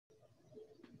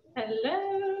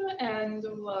Hello and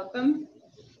welcome.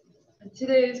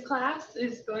 Today's class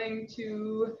is going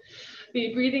to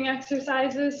be breathing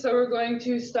exercises. So we're going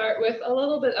to start with a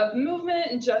little bit of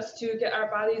movement just to get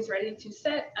our bodies ready to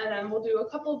sit. And then we'll do a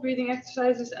couple breathing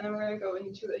exercises and then we're going to go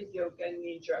into a yoga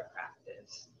nidra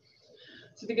practice.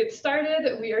 So to get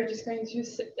started, we are just going to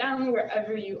sit down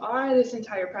wherever you are. This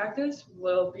entire practice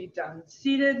will be done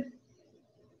seated.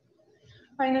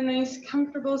 Find a nice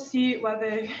comfortable seat,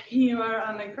 whether you are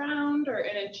on the ground or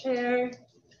in a chair,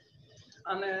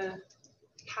 on a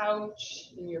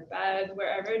couch, in your bed,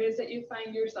 wherever it is that you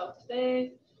find yourself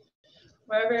today,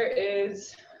 wherever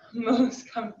is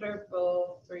most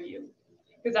comfortable for you.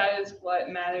 Because that is what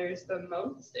matters the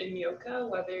most in yoga,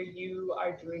 whether you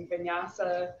are doing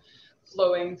vinyasa,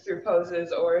 flowing through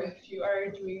poses, or if you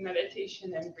are doing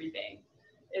meditation and breathing,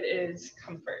 it is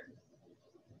comfort.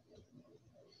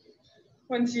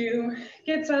 Once you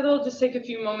get settled, just take a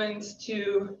few moments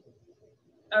to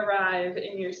arrive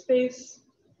in your space.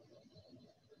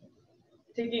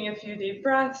 Taking a few deep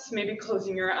breaths, maybe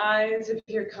closing your eyes if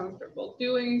you're comfortable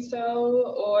doing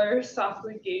so, or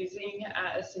softly gazing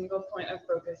at a single point of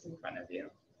focus in front of you.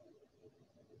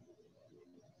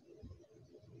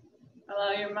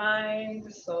 Allow your mind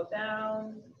to slow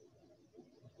down,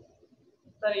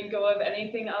 letting go of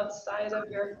anything outside of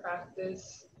your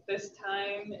practice. This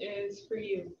time is for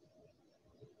you.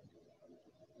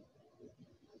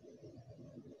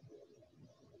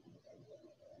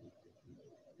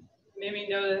 Maybe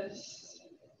notice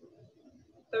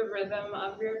the rhythm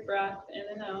of your breath in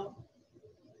and out.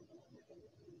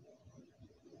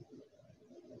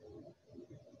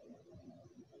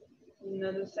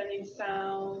 Notice any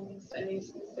sounds, any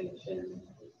sensations,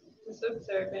 just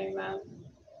observing them.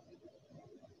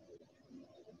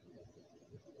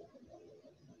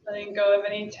 Letting go of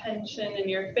any tension in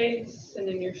your face and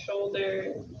in your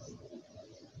shoulders.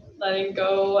 Letting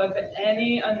go of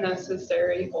any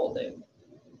unnecessary holding.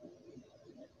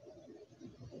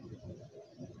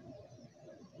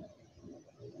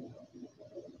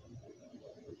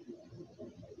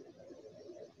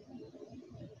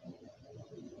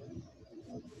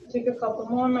 Take a couple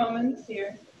more moments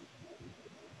here.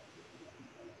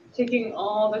 Taking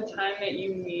all the time that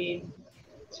you need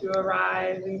to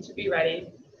arrive and to be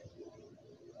ready.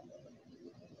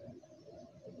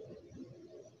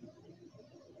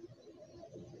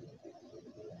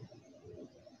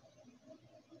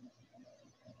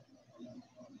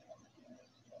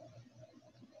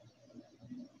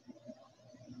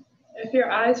 If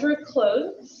your eyes were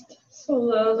closed,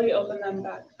 slowly open them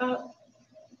back up.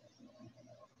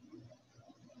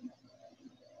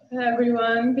 And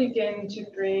everyone, begin to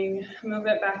bring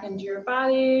movement back into your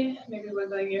body, maybe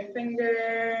wiggling your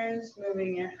fingers,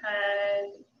 moving your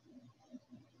head,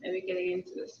 maybe getting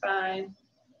into the spine.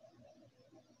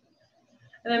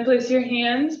 And then place your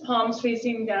hands, palms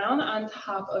facing down on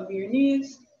top of your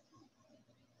knees.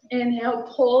 Inhale,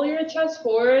 pull your chest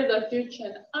forward, lift your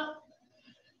chin up.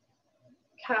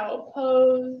 Cow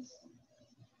pose.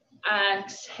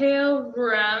 Exhale,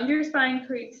 round your spine,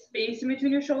 create space in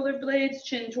between your shoulder blades,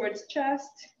 chin towards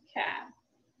chest, cat.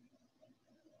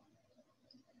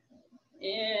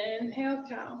 Inhale,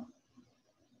 cow.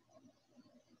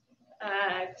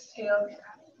 Exhale,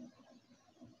 cat.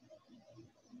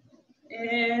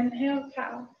 Inhale,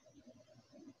 cow.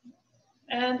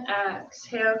 And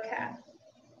exhale, cat.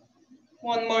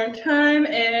 One more time,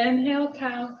 inhale,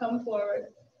 cow, come forward.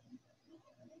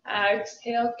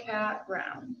 Exhale, cat,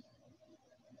 round.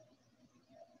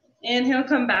 Inhale,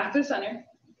 come back to center.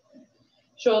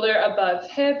 Shoulder above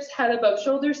hips, head above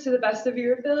shoulders to the best of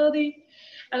your ability.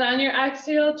 And on your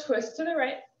exhale, twist to the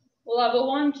right. Level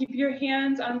one, keep your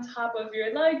hands on top of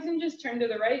your legs and just turn to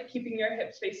the right, keeping your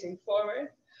hips facing forward.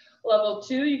 Level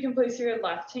two, you can place your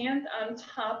left hand on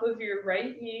top of your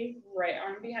right knee, right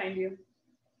arm behind you.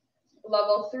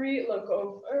 Level three, look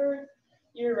over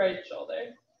your right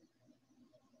shoulder.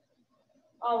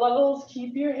 All levels,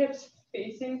 keep your hips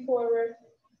facing forward.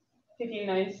 Taking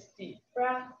nice deep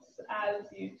breaths as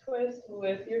you twist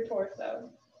with your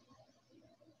torso.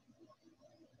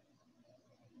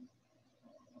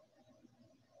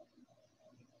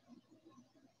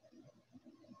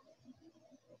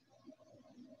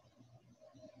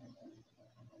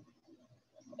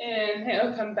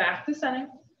 Inhale, come back to center.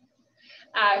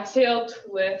 Exhale,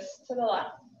 twist to the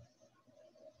left.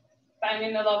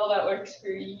 Finding the level that works for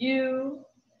you.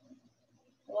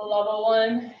 Level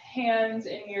one, hands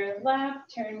in your lap,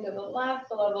 turn to the left.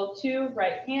 Level two,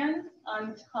 right hand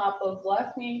on top of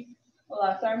left knee,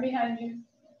 left arm behind you.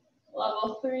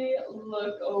 Level three,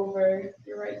 look over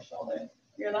your right shoulder,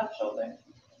 your left shoulder.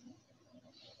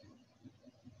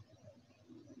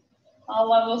 All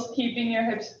levels, keeping your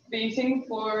hips facing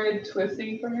forward,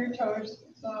 twisting from your toes.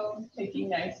 So taking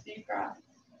nice deep breaths.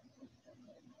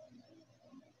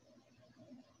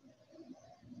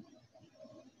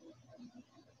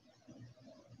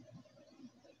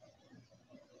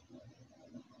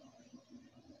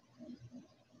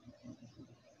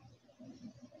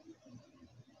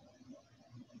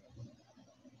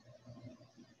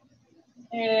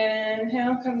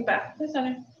 Inhale, come back to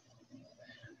center.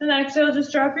 And exhale,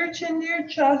 just drop your chin to your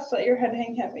chest, let your head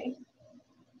hang heavy.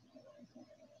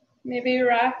 Maybe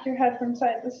rock your head from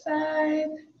side to side.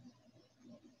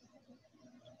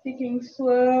 Taking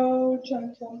slow,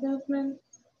 gentle movements.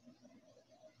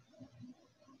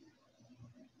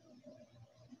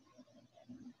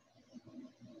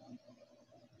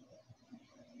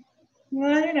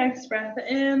 On your next breath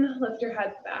in, lift your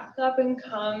head back up and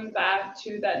come back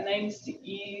to that nice,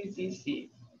 easy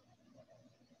seat.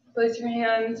 Place your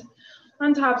hands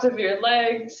on tops of your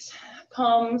legs,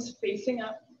 palms facing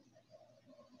up.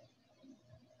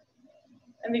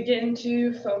 And begin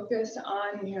to focus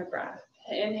on your breath.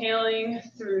 Inhaling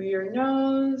through your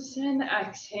nose and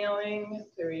exhaling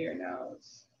through your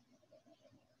nose.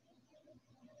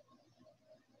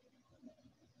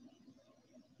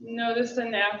 Notice the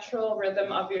natural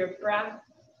rhythm of your breath,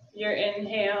 your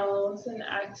inhales and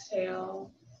exhales.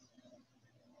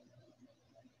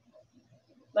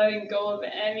 Letting go of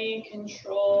any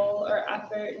control or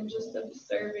effort and just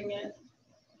observing it.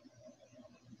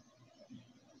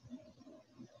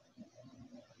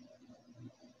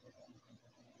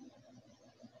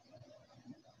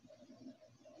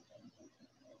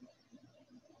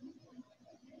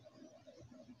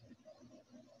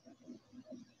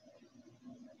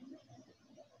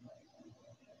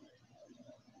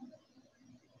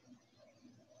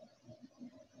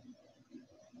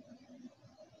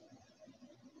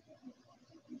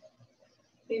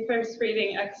 The first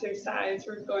breathing exercise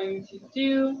we're going to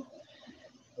do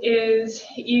is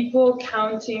equal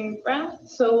counting breath.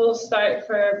 So we'll start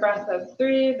for a breath of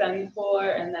 3, then 4,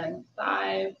 and then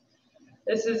 5.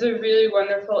 This is a really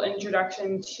wonderful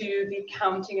introduction to the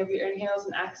counting of your inhales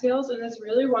and exhales, and it's a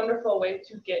really wonderful way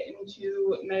to get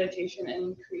into meditation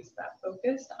and increase that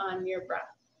focus on your breath.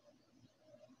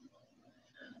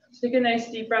 So take a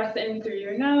nice deep breath in through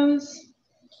your nose.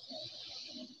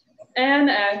 And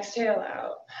exhale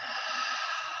out.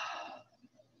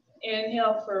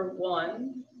 Inhale for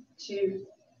 1, 2,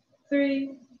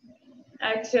 3.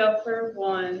 Exhale for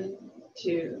 1,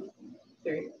 2,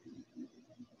 3.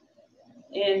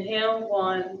 Inhale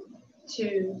 1,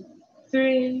 2,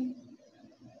 3.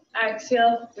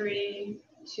 Exhale 3,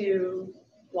 2,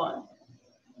 1.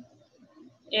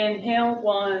 Inhale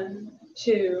 1,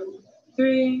 2,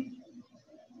 3.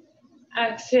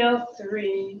 Exhale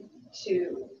 3,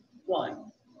 2,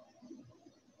 1.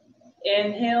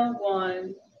 Inhale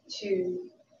 1, 2,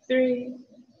 3.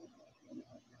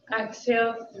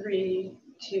 Exhale 3,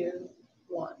 2,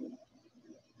 1.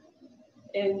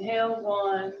 Inhale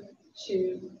 1,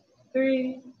 2,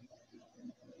 3.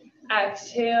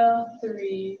 Exhale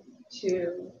 3,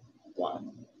 2,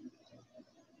 1.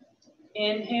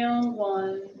 Inhale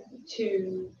 1,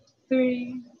 2,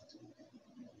 3.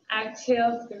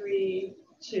 Exhale 3,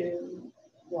 2,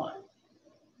 1.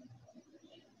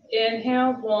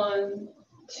 Inhale 1,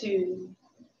 2,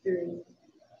 3,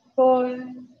 4.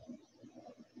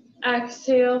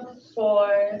 Exhale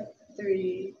 4,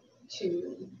 3,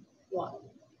 2, 1.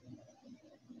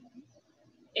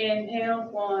 Inhale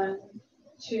 1,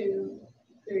 2,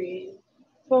 3,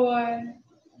 4.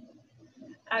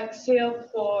 Exhale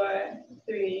 4,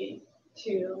 3,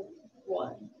 2,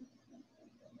 1.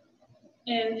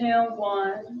 Inhale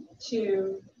 1,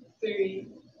 2, 3,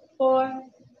 4.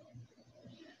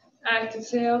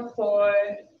 Exhale 4,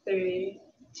 3,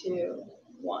 2,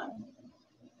 1.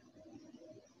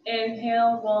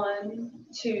 Inhale 1,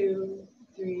 2,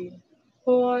 3,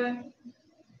 4.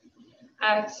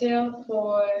 Exhale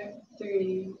 4,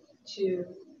 3, 2,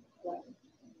 1.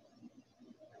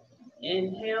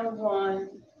 Inhale 1,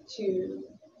 2,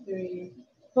 3,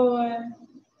 4.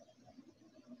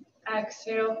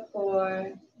 Exhale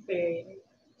 4, 3,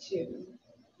 2,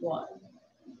 1.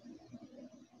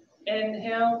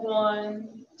 Inhale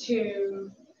 1,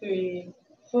 2, 3,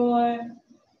 4.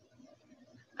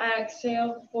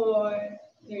 Exhale 4,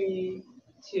 3,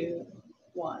 2,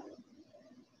 1.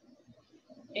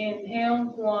 Inhale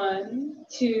 1,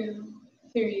 2,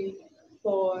 3,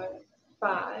 4,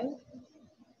 5.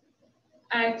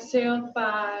 Exhale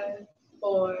 5,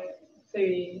 4,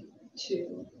 3,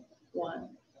 2, 1.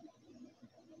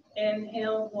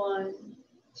 Inhale 1,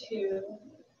 2,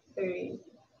 3,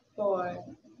 4,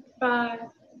 5.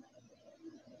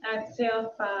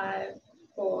 Exhale, 5,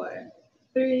 4,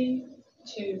 3,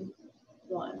 2,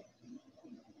 1.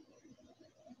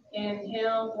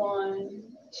 Inhale, 1,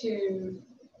 2,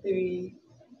 3,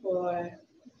 4,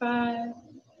 5.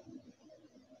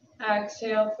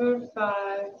 Exhale for 5,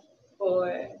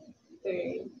 4,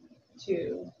 3,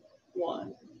 2,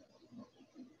 1.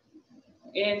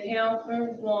 Inhale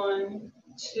for 1,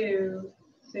 2,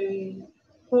 3,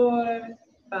 4,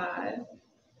 5.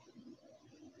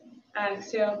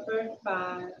 Exhale for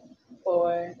 5,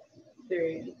 4,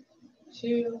 3,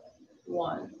 2,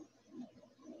 1.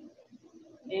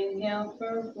 Inhale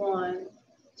for 1,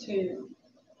 2,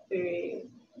 3,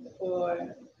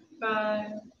 4,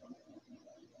 5.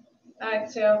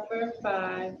 Exhale for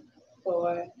 5,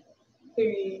 4,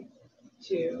 3,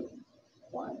 2,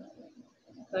 1.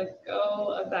 Let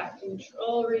go of that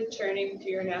control, returning to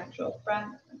your natural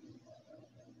breath.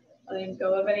 Letting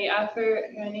go of any effort,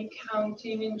 any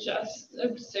counting, and just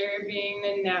observing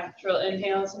the natural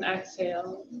inhales and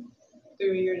exhales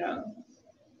through your nose.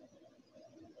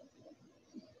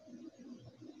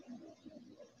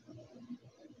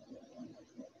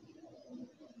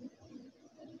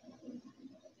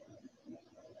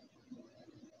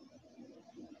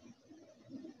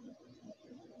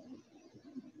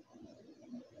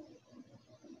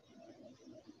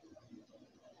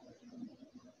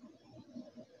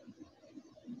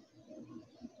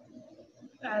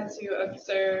 As you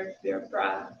observe your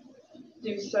breath,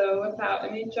 do so without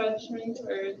any judgment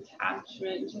or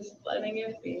attachment, just letting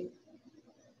it be.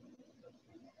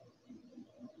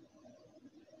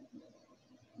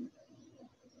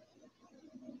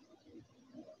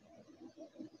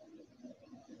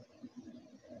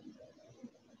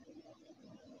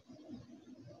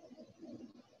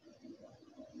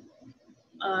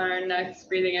 Our next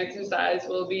breathing exercise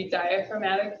will be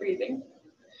diaphragmatic breathing.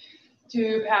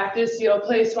 To practice, you'll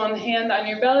place one hand on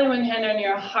your belly, one hand on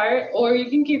your heart, or you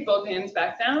can keep both hands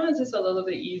back down. It's just a little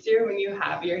bit easier when you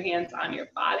have your hands on your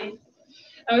body.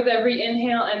 And with every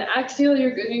inhale and exhale,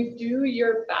 you're going to do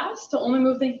your best to only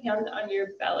move the hand on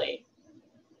your belly.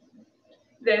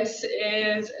 This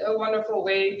is a wonderful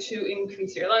way to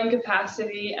increase your lung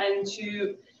capacity and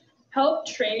to help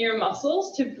train your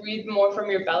muscles to breathe more from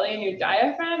your belly and your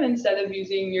diaphragm instead of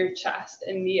using your chest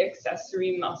and the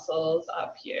accessory muscles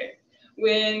up here.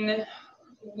 When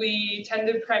we tend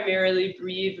to primarily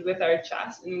breathe with our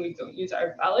chest and we don't use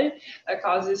our belly, that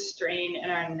causes strain in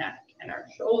our neck and our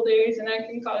shoulders, and that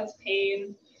can cause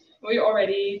pain. We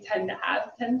already tend to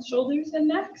have tense shoulders and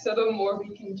neck, so the more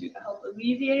we can do to help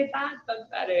alleviate that, the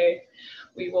better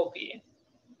we will be.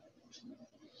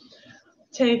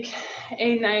 Take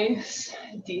a nice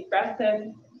deep breath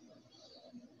in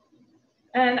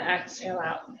and exhale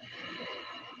out.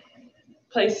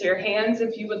 Place your hands,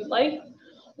 if you would like,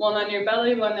 one on your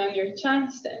belly, one on your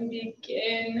chest, and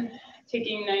begin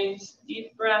taking nice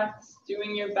deep breaths,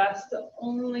 doing your best to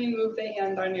only move the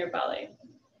hand on your belly.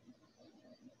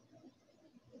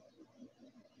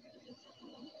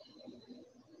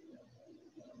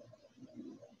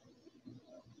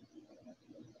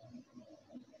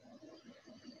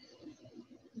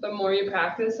 The more you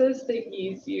practice this, the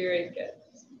easier it gets.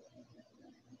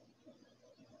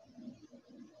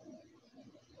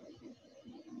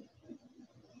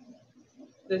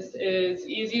 This is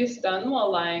easiest done while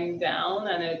lying down,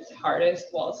 and it's hardest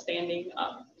while standing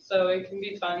up. So it can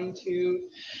be fun to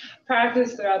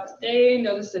practice throughout the day.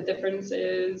 Notice the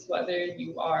differences, whether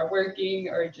you are working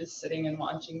or just sitting and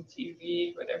watching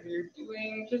TV, whatever you're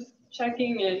doing, just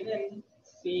checking in and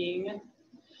seeing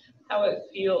how it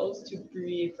feels to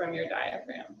breathe from your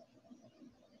diaphragm.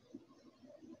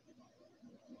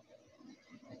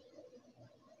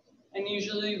 And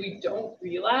usually we don't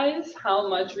realize how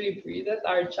much we breathe with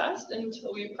our chest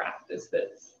until we practice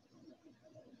this.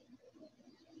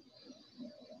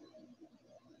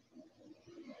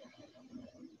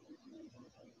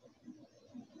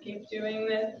 Keep doing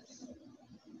this.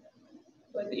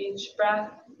 With each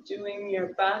breath, doing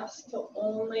your best to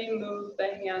only move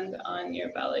the hand on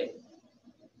your belly.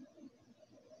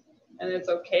 And it's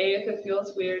okay if it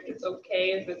feels weird. It's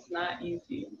okay if it's not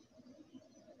easy.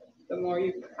 The more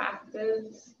you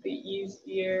practice, the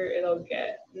easier it'll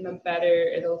get and the better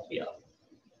it'll feel.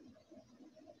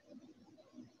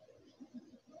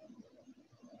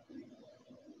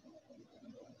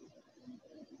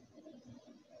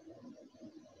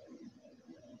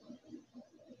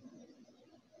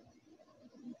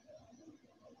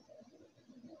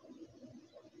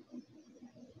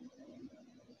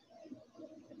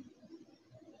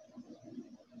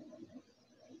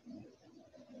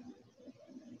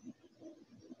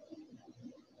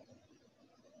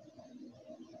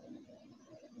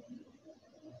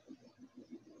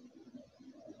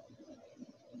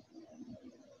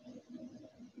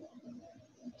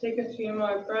 Take a few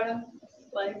more breaths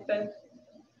like this,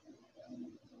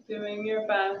 doing your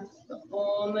best to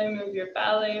only move your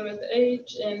belly with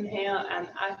each inhale and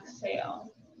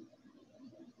exhale,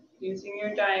 using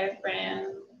your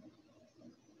diaphragm,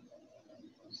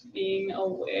 just being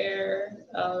aware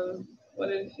of what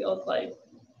it feels like.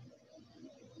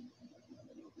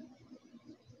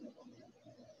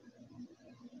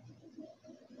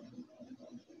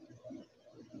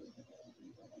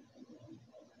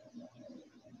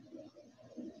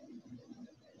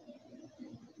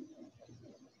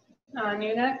 On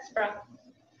your next breath,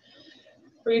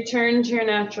 return to your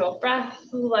natural breath,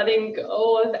 letting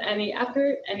go of any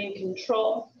effort, any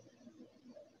control.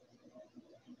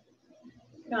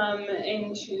 Come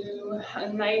into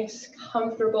a nice,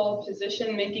 comfortable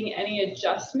position, making any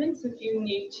adjustments if you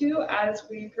need to as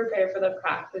we prepare for the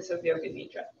practice of Yoga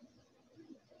Nidra.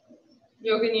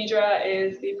 Yoga Nidra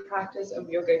is the practice of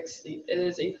yogic sleep. It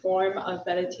is a form of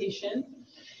meditation,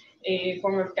 a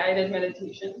form of guided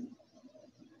meditation,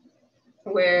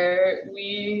 where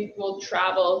we will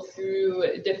travel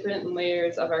through different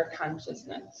layers of our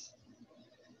consciousness.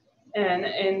 And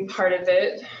in part of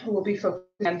it, we'll be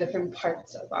focusing on different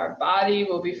parts of our body.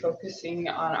 We'll be focusing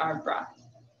on our breath.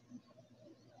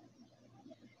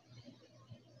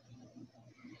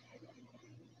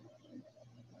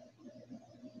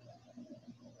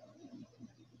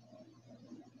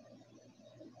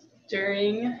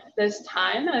 During this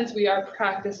time, as we are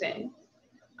practicing,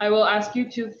 I will ask you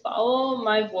to follow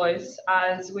my voice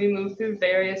as we move through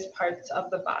various parts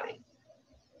of the body.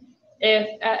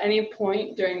 If at any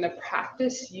point during the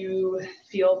practice you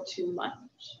feel too much,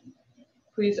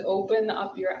 please open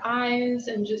up your eyes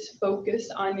and just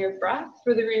focus on your breath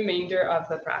for the remainder of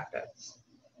the practice.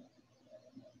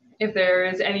 If there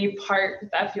is any part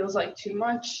that feels like too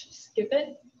much, skip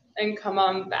it and come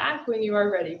on back when you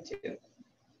are ready to.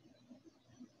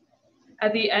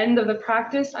 At the end of the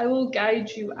practice, I will guide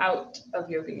you out of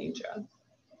Yoga Nidra.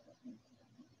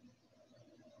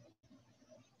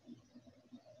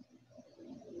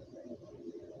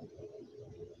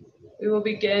 We will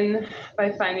begin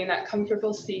by finding that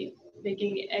comfortable seat,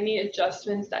 making any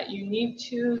adjustments that you need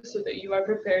to so that you are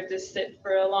prepared to sit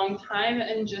for a long time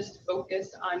and just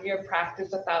focus on your practice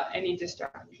without any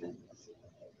distractions.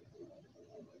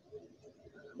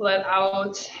 Let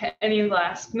out any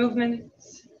last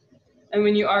movements. And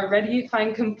when you are ready,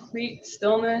 find complete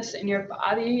stillness in your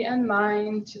body and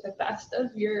mind to the best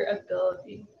of your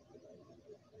ability.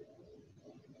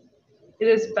 It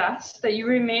is best that you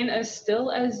remain as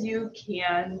still as you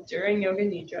can during Yoga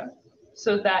Nidra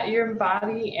so that your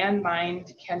body and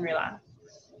mind can relax.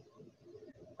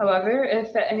 However,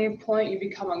 if at any point you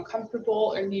become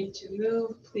uncomfortable or need to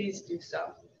move, please do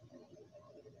so.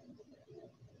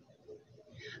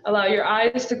 Allow your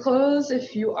eyes to close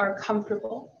if you are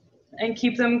comfortable, and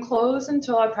keep them closed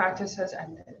until our practice has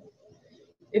ended.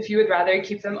 If you would rather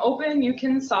keep them open, you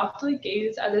can softly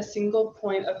gaze at a single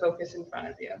point of focus in front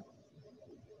of you.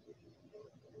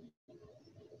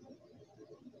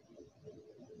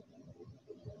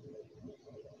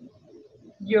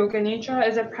 Yoga Nidra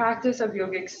is a practice of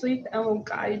yogic sleep and will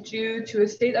guide you to a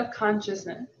state of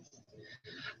consciousness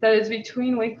that is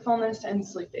between wakefulness and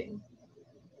sleeping.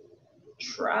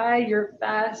 Try your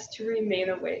best to remain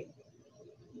awake.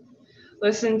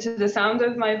 Listen to the sound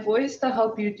of my voice to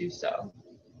help you do so.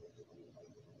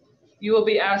 You will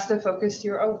be asked to focus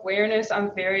your awareness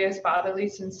on various bodily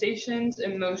sensations,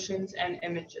 emotions, and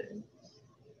images.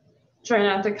 Try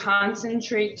not to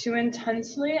concentrate too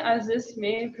intensely, as this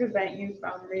may prevent you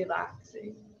from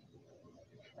relaxing.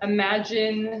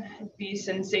 Imagine these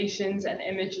sensations and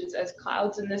images as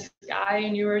clouds in the sky,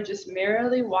 and you are just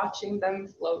merely watching them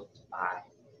float by.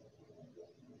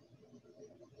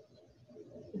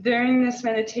 During this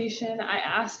meditation, I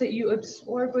ask that you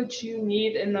absorb what you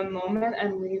need in the moment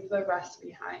and leave the rest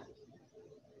behind.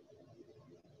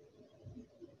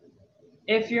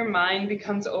 If your mind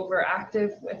becomes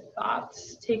overactive with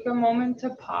thoughts, take a moment to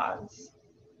pause,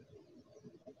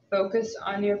 focus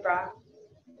on your breath,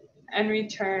 and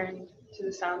return to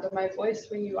the sound of my voice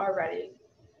when you are ready.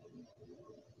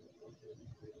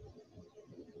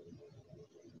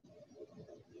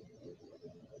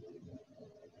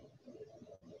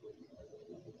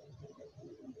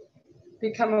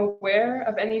 Become aware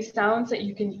of any sounds that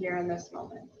you can hear in this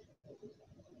moment.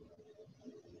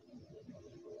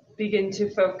 Begin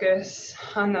to focus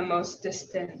on the most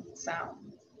distant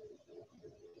sound.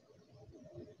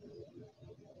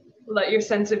 Let your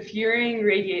sense of hearing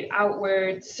radiate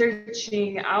outward,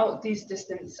 searching out these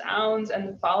distant sounds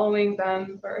and following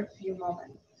them for a few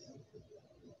moments.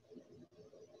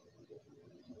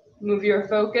 Move your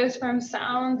focus from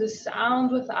sound to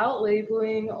sound without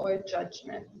labeling or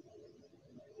judgment.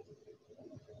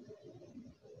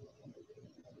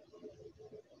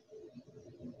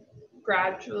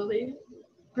 Gradually,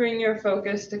 bring your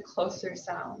focus to closer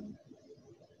sound,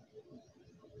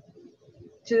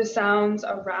 to the sounds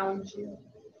around you.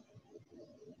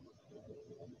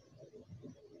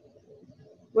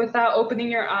 Without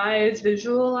opening your eyes,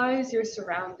 visualize your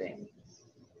surroundings.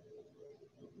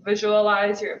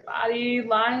 Visualize your body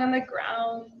lying on the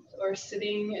ground or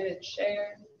sitting in a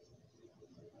chair.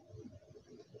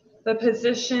 The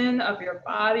position of your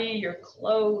body, your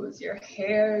clothes, your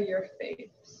hair, your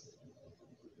face.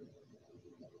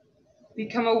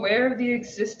 Become aware of the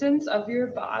existence of your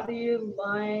body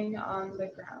lying on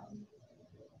the ground.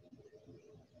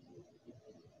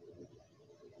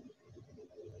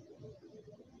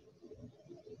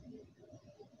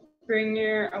 Bring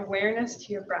your awareness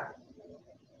to your breath.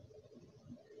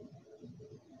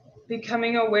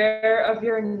 Becoming aware of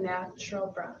your natural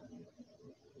breath.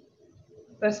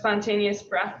 The spontaneous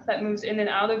breath that moves in and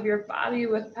out of your body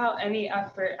without any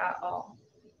effort at all.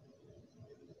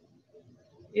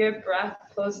 Your breath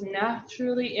flows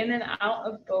naturally in and out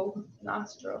of both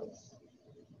nostrils.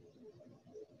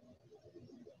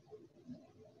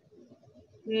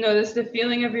 Notice the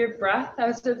feeling of your breath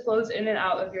as it flows in and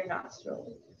out of your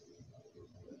nostrils.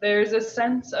 There's a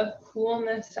sense of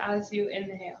coolness as you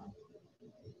inhale.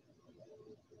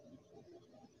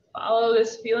 Follow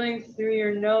this feeling through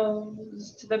your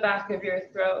nose to the back of your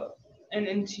throat and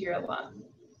into your lungs.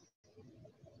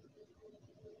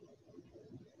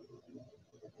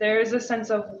 There is a sense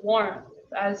of warmth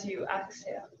as you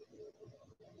exhale.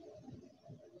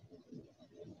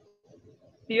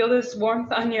 Feel this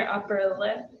warmth on your upper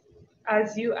lip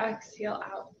as you exhale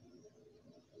out.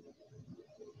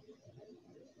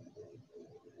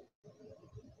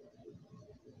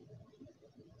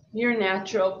 Your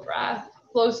natural breath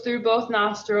flows through both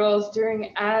nostrils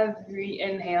during every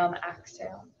inhale and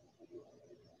exhale.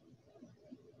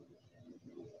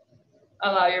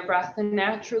 Allow your breath to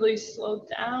naturally slow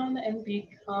down and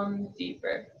become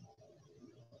deeper.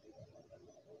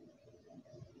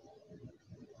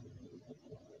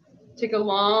 Take a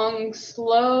long,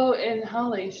 slow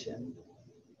inhalation,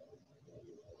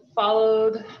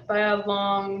 followed by a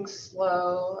long,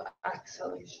 slow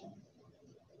exhalation.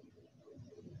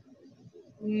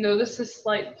 Notice a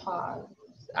slight pause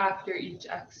after each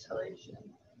exhalation.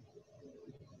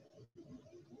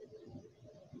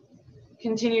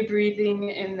 Continue breathing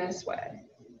in this way.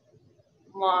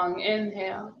 Long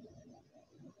inhale,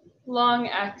 long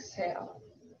exhale,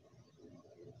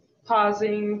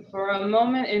 pausing for a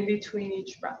moment in between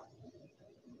each breath.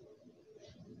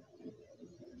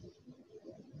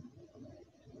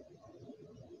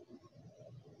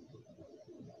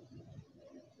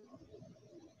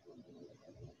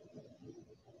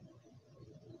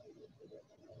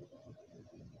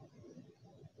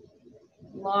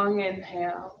 Long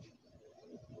inhale,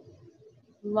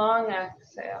 long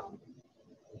exhale,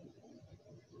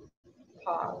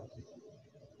 pause.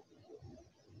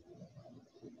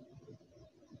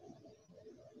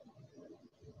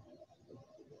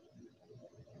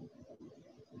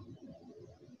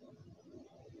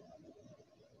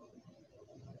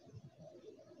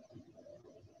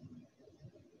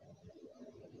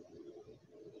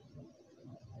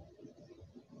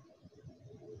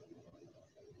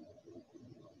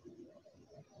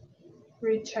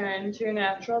 Return to your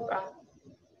natural breath,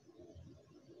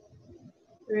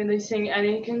 releasing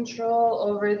any control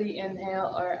over the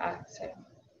inhale or exhale.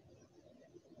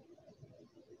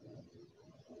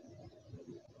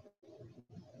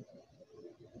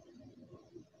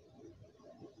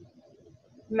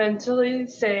 Mentally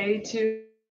say to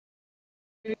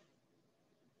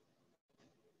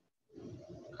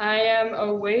I am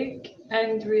awake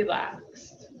and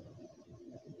relaxed.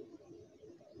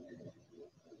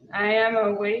 I am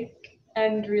awake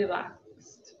and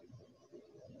relaxed.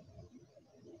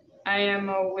 I am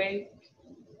awake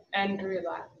and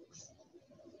relaxed.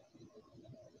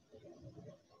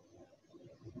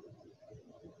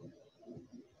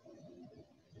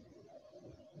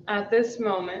 At this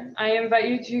moment, I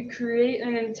invite you to create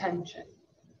an intention.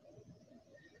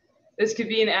 This could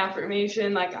be an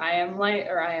affirmation like I am light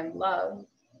or I am love.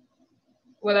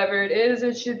 Whatever it is,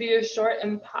 it should be a short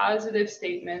and positive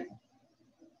statement.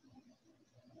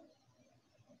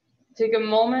 Take a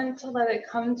moment to let it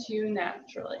come to you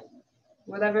naturally,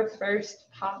 whatever first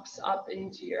pops up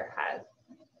into your head.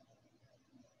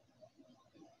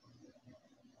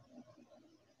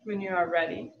 When you are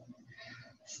ready,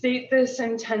 state this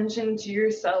intention to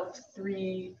yourself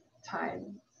 3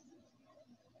 times.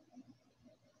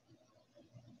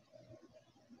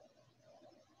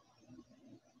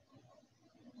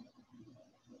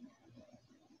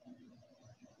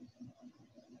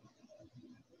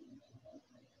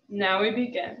 Now we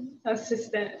begin a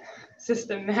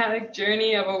systematic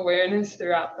journey of awareness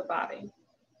throughout the body.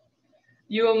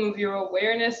 You will move your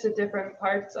awareness to different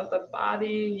parts of the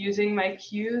body using my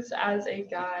cues as a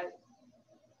guide.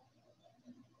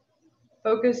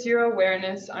 Focus your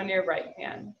awareness on your right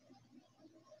hand,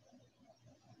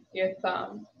 your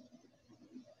thumb,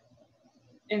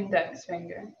 index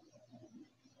finger,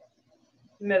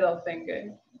 middle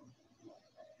finger,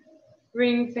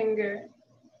 ring finger,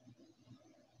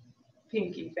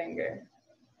 pinky finger,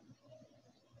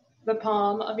 the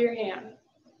palm of your hand,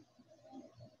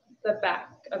 the back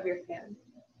of your hand,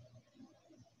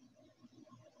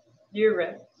 your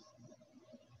wrist,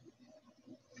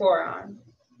 forearm,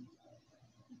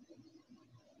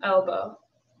 elbow,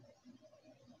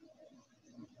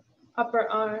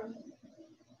 upper arm,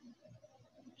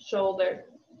 shoulder,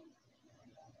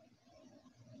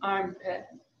 armpit,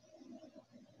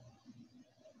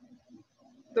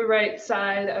 the right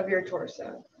side of your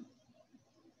torso,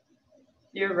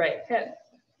 your right hip,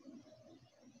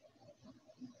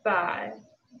 thigh,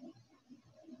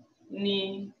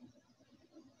 knee,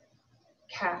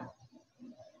 calf,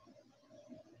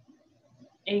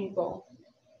 ankle,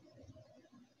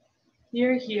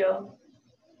 your heel,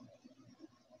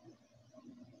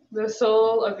 the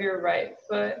sole of your right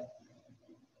foot,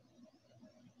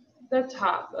 the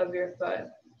top of your foot,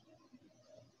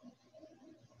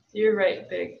 your right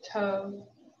big toe,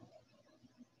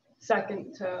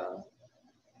 second toe,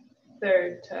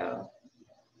 third toe,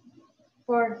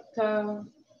 fourth toe,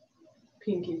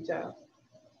 pinky toe.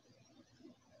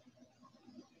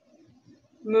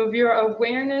 Move your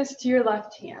awareness to your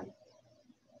left hand,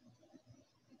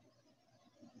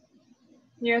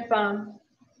 your thumb,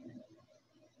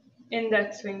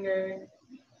 index finger,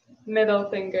 middle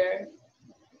finger,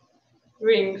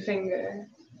 ring finger,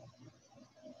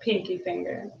 pinky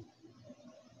finger,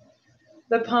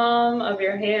 the palm of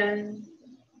your hand,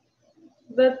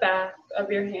 the back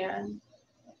of your hand,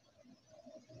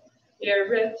 your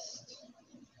wrist,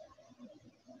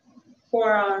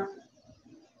 forearm,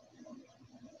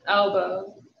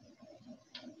 elbow,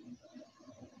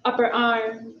 upper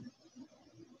arm,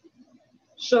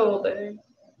 shoulder,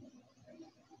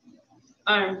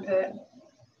 armpit,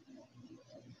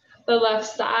 the left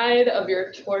side of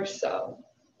your torso,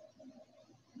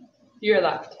 your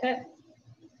left hip,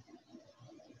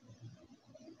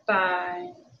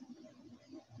 thigh,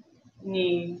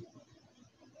 knee,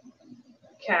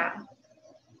 calf,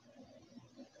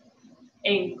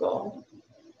 ankle,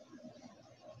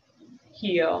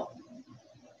 heel,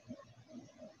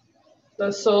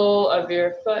 the sole of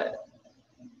your foot,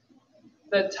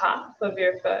 the top of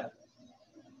your foot,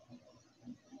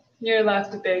 your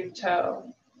left big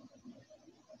toe,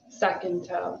 second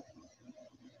toe,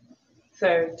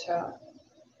 third toe,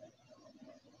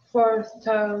 fourth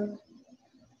toe,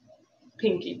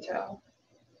 pinky toe.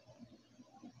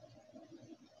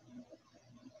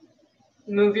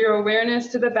 Move your awareness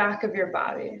to the back of your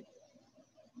body,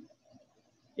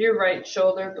 your right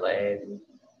shoulder blade,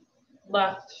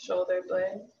 left shoulder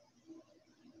blade,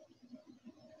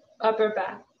 upper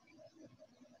back,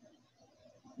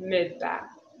 mid back,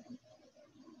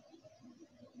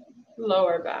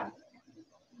 lower back,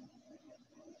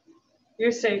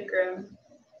 your sacrum,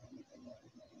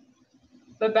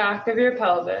 the back of your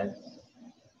pelvis,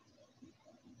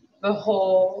 the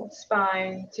whole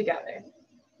spine together,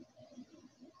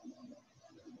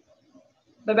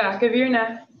 the back of your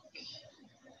neck,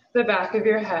 the back of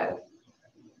your head,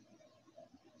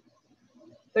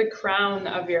 the crown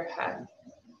of your head,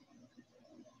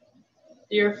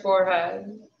 your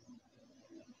forehead,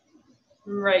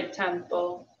 right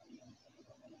temple,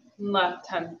 left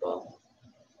temple,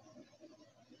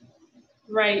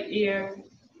 right ear,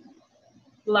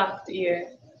 left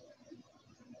ear,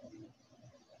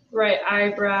 right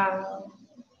eyebrow,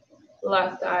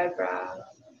 left eyebrow,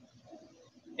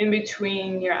 in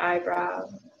between your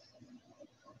eyebrows,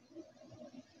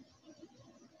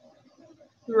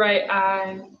 right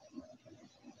eye,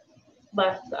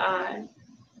 left eye,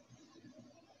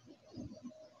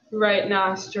 right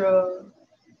nostril,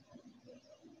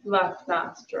 left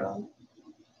nostril,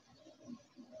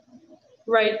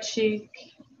 right cheek,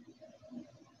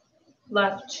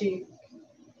 left cheek,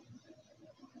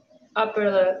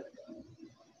 upper lip,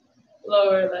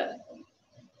 lower lip,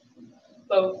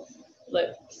 both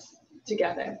lips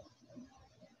together.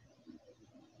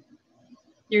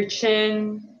 Your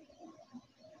chin,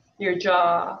 your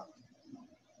jaw,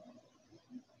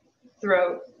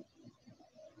 throat,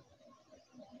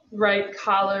 right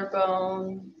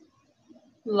collarbone,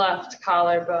 left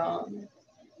collarbone,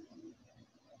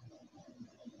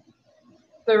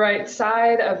 the right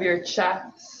side of your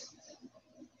chest,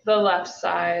 the left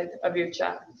side of your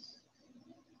chest,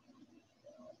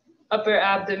 upper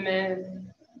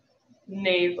abdomen,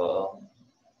 navel,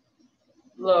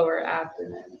 lower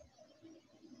abdomen,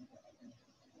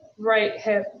 right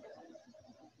hip,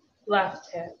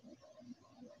 left hip,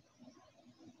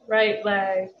 right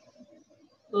leg,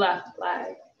 left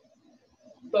leg,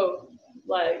 both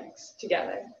legs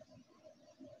together,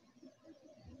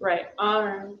 right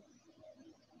arm,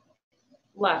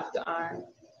 left arm,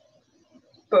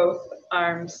 both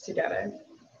arms together,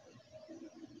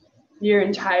 your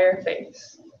entire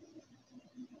face,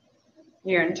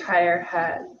 your entire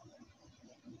head,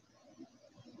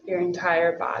 your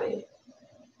entire body,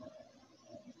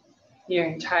 your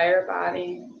entire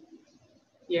body,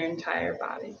 your entire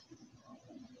body.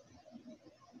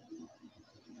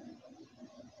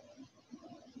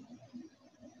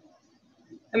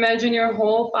 Imagine your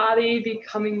whole body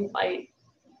becoming light,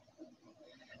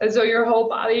 as though your whole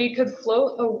body could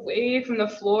float away from the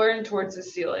floor and towards the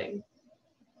ceiling.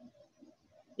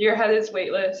 Your head is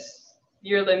weightless,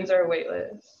 your limbs are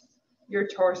weightless, your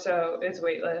torso is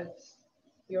weightless,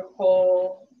 your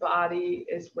whole body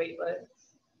is weightless.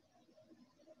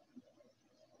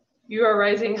 You are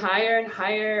rising higher and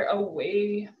higher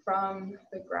away from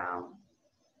the ground.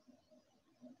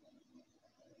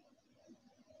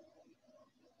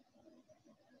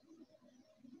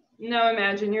 Now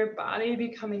imagine your body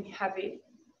becoming heavy.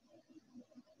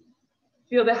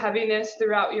 Feel the heaviness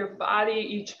throughout your body,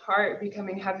 each part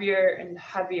becoming heavier and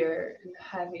heavier and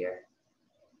heavier.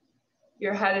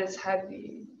 Your head is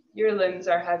heavy, your limbs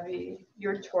are heavy,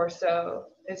 your torso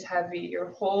is heavy, your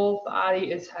whole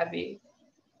body is heavy.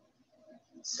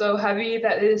 So heavy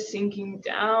that it is sinking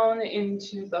down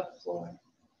into the floor.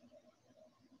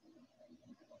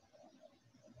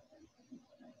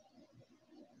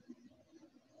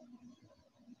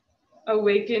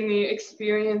 Awaken the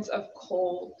experience of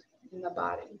cold in the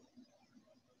body.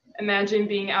 Imagine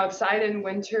being outside in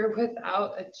winter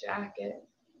without a jacket.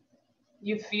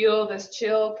 You feel this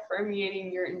chill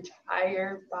permeating your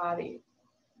entire body.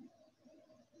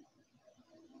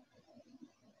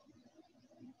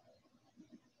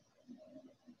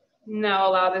 Now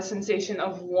allow the sensation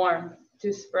of warmth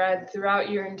to spread throughout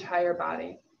your entire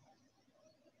body.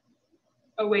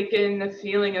 Awaken the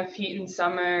feeling of heat in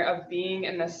summer, of being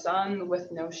in the sun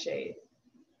with no shade.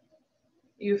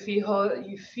 You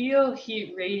feel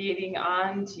heat radiating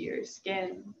onto your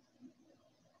skin.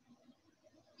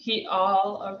 Heat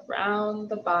all around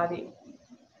the body.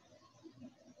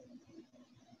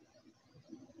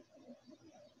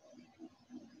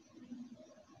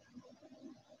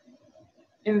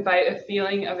 Invite a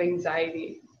feeling of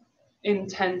anxiety,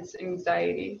 intense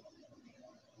anxiety.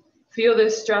 Feel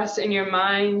this stress in your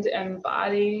mind and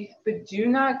body, but do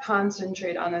not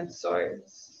concentrate on its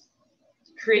source.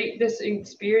 Create this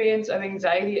experience of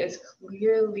anxiety as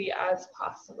clearly as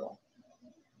possible.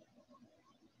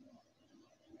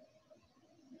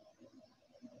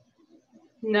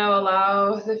 Now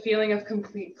allow the feeling of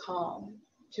complete calm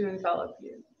to envelop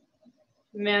you.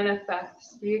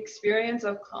 Manifest the experience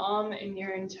of calm in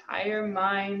your entire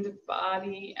mind,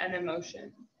 body, and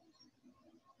emotion.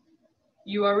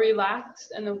 You are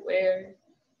relaxed and aware.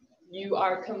 You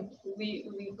are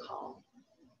completely calm.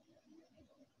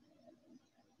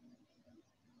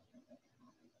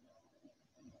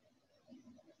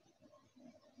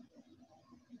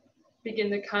 Begin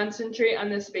to concentrate on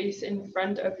the space in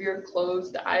front of your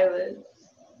closed eyelids.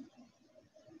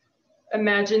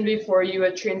 Imagine before you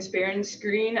a transparent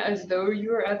screen as though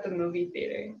you were at the movie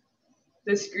theater.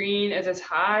 The screen is as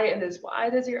high and as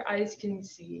wide as your eyes can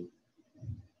see.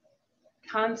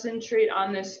 Concentrate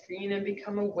on this screen and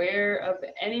become aware of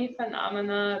any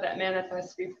phenomena that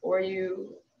manifests before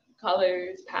you,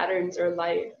 colors, patterns, or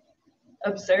light.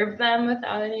 Observe them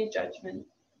without any judgment.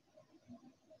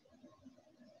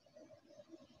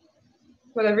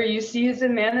 Whatever you see is a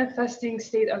manifesting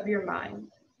state of your mind.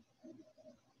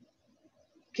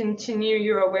 Continue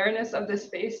your awareness of the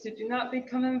space. Do not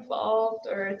become involved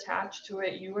or attached to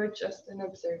it. You are just an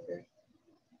observer.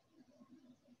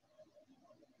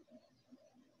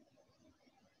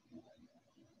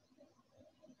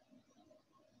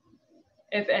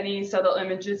 If any subtle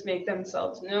images make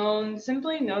themselves known,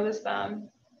 simply notice them.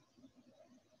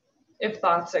 If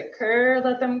thoughts occur,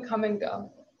 let them come and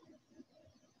go.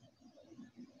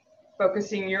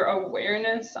 Focusing your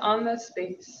awareness on the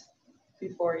space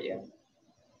before you.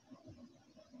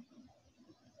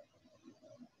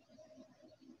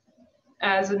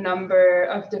 As a number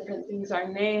of different things are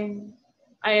named,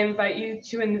 I invite you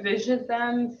to envision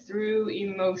them through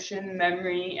emotion,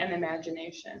 memory, and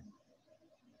imagination.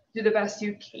 Do the best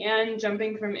you can,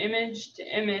 jumping from image to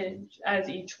image as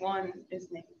each one is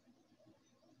named.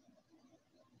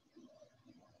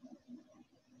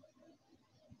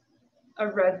 A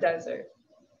red desert,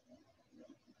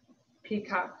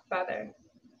 peacock feather,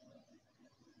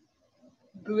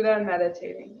 Buddha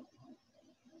meditating,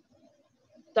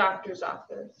 doctor's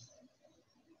office,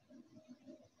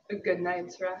 a good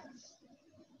night's rest,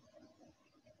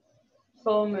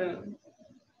 full moon,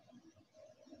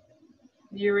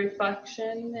 your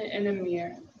reflection in a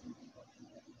mirror,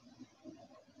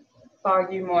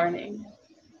 foggy morning,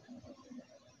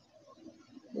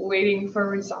 waiting for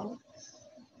results,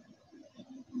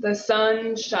 the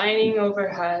sun shining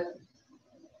overhead,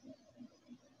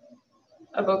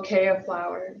 a bouquet of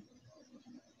flowers,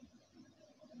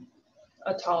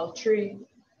 a tall tree,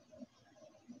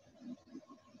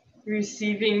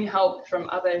 receiving help from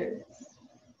others,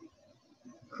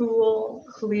 cool,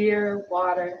 clear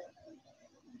water,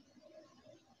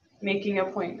 making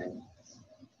appointments,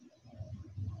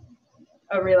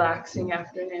 a relaxing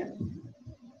afternoon,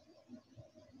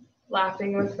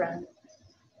 laughing with friends,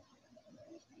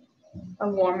 a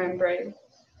warm embrace,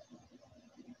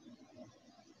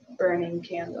 burning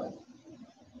candle,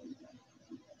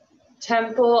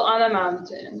 temple on a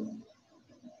mountain,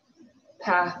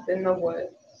 path in the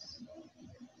woods,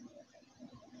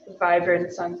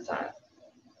 vibrant sunset,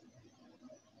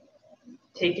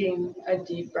 taking a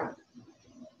deep breath,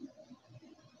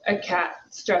 a cat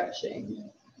stretching,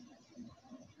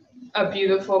 a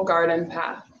beautiful garden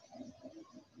path,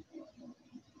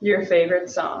 your favorite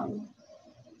song,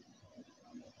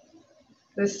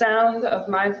 the sound of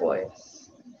my voice,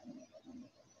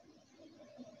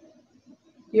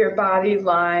 your body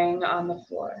lying on the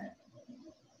floor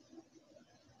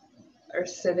or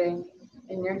sitting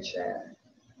in your chair.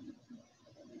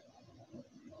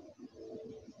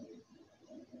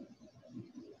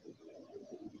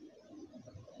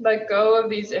 Let go of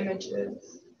these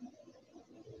images.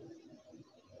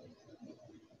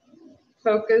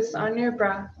 Focus on your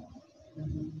breath.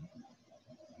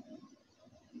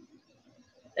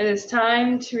 It is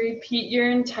time to repeat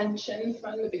your intention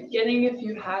from the beginning if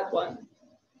you had one.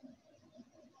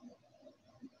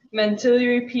 Mentally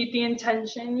repeat the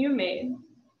intention you made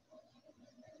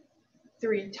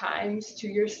 3 times to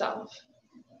yourself.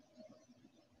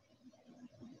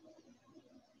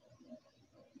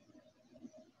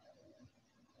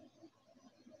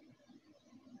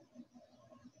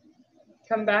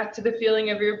 Come back to the feeling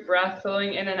of your breath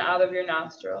flowing in and out of your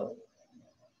nostrils.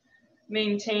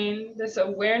 Maintain this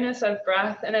awareness of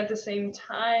breath and at the same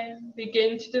time,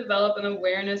 begin to develop an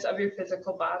awareness of your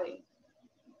physical body.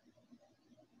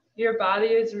 Your body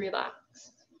is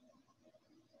relaxed.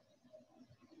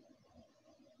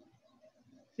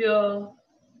 Feel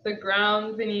the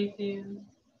ground beneath you.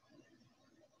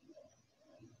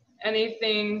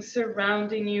 Anything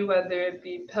surrounding you, whether it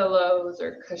be pillows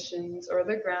or cushions or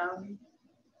the ground.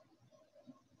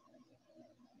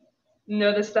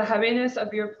 Notice the heaviness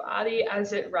of your body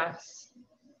as it rests.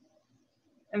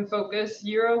 And focus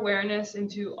your awareness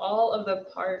into all of the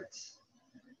parts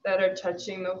that are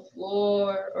touching the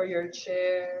floor or your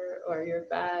chair or your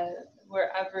bed,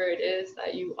 wherever it is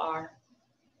that you are.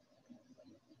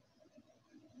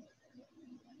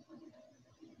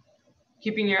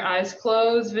 Keeping your eyes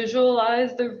closed,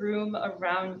 visualize the room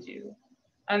around you.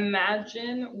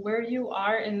 Imagine where you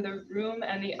are in the room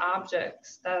and the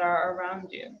objects that are around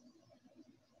you.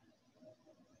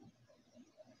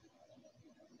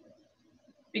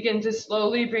 Begin to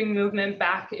slowly bring movement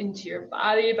back into your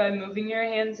body by moving your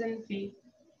hands and feet,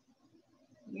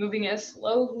 moving as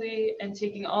slowly and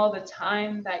taking all the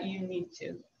time that you need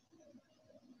to.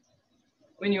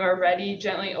 When you are ready,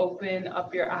 gently open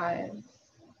up your eyes.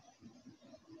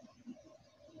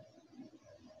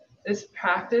 This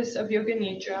practice of Yoga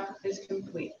Nidra is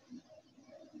complete.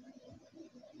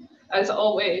 As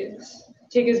always,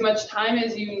 take as much time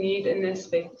as you need in this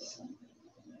space.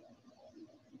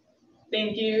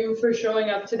 Thank you for showing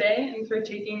up today and for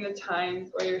taking the time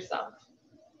for yourself.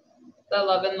 The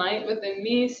love and light within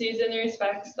me sees and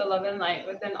respects the love and light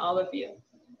within all of you.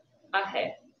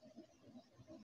 Ahe.